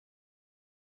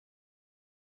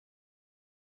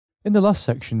In the last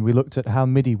section, we looked at how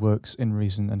MIDI works in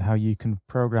Reason and how you can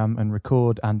program and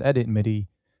record and edit MIDI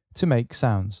to make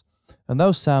sounds. And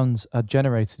those sounds are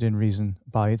generated in Reason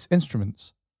by its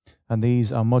instruments. And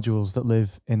these are modules that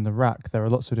live in the rack. There are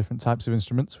lots of different types of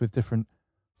instruments with different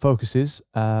focuses,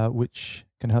 which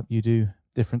can help you do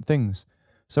different things.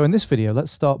 So in this video,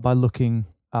 let's start by looking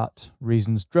at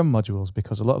Reason's drum modules,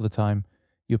 because a lot of the time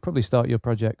you'll probably start your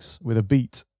projects with a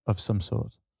beat of some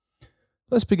sort.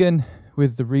 Let's begin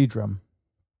with the ReDrum.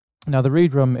 Now the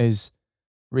ReDrum is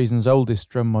Reason's oldest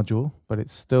drum module, but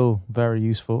it's still very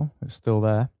useful. It's still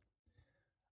there.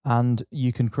 And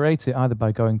you can create it either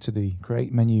by going to the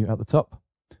Create menu at the top,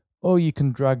 or you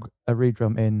can drag a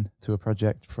ReDrum in to a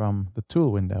project from the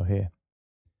tool window here.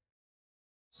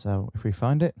 So if we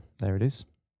find it, there it is.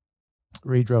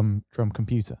 ReDrum Drum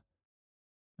Computer.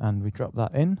 And we drop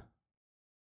that in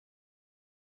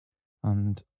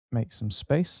and make some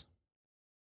space.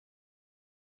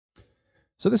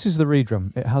 So this is the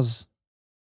ReDrum. It has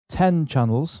 10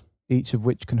 channels, each of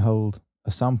which can hold a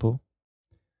sample.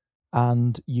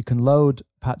 And you can load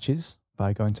patches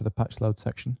by going to the patch load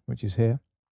section, which is here.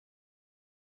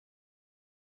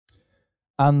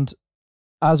 And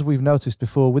as we've noticed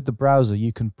before with the browser,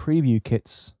 you can preview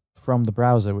kits from the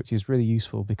browser, which is really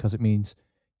useful because it means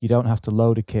you don't have to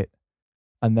load a kit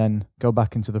and then go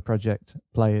back into the project,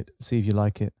 play it, see if you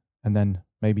like it, and then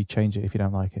maybe change it if you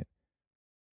don't like it.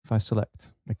 If I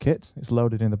select a kit, it's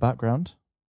loaded in the background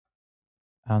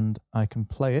and I can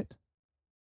play it.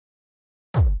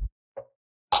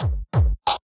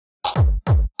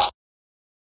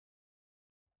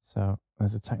 So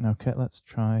there's a techno kit. Let's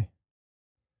try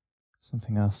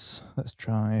something else. Let's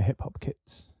try a hip hop kit.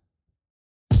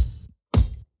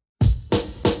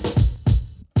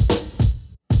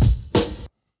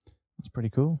 That's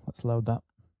pretty cool. Let's load that.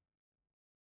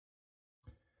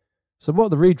 So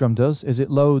what the ReDrum does is it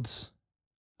loads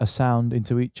a sound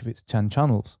into each of its 10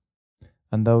 channels.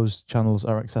 And those channels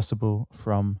are accessible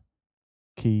from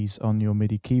keys on your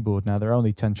MIDI keyboard. Now there are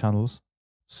only 10 channels,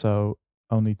 so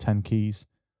only 10 keys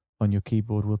on your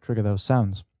keyboard will trigger those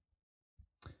sounds.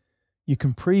 You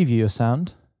can preview a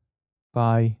sound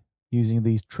by using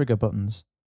these trigger buttons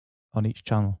on each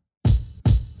channel.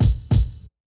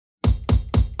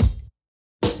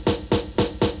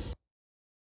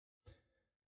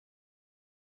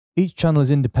 Each channel is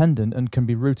independent and can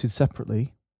be routed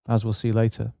separately, as we'll see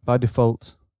later. By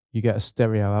default, you get a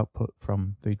stereo output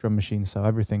from the drum machine, so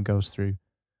everything goes through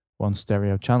one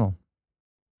stereo channel.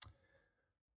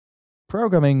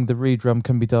 Programming the ReDrum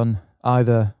can be done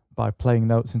either by playing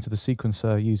notes into the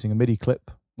sequencer using a MIDI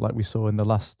clip, like we saw in the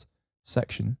last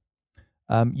section.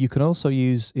 You can also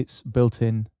use its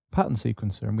built-in pattern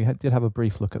sequencer, and we did have a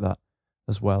brief look at that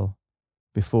as well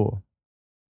before.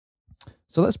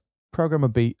 So let's program a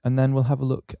beat, and then we'll have a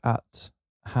look at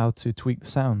how to tweak the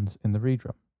sounds in the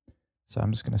ReDrum. So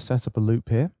I'm just going to set up a loop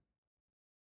here.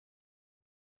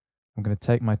 I'm going to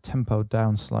take my tempo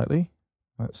down slightly,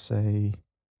 let's say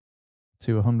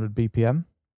to 100 BPM.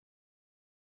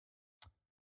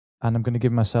 And I'm going to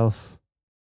give myself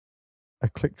a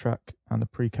click track and a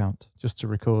pre-count just to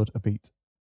record a beat.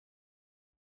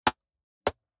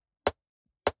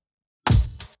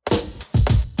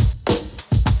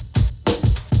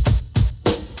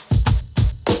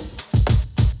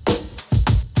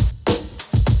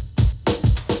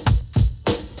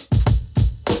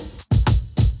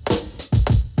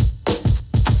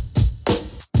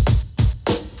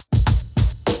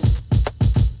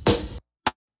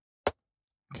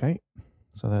 Okay,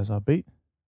 so there's our beat.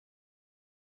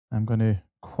 I'm going to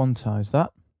quantize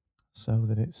that so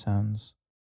that it sounds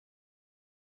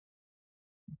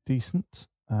decent.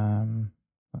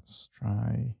 Let's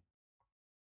try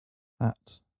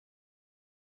that.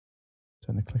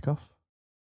 Turn the click off.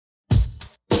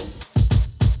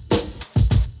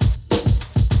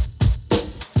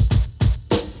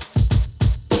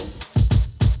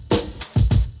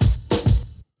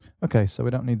 Okay, so we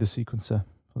don't need the sequencer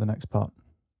for the next part.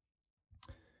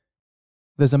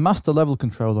 There's a master level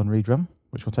control on ReDrum,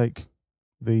 which will take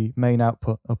the main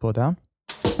output up or down.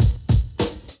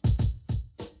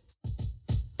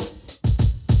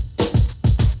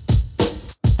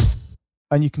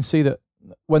 And you can see that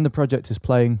when the project is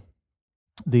playing,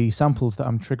 the samples that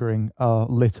I'm triggering are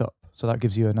lit up. So that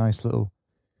gives you a nice little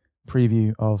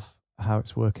preview of how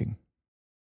it's working.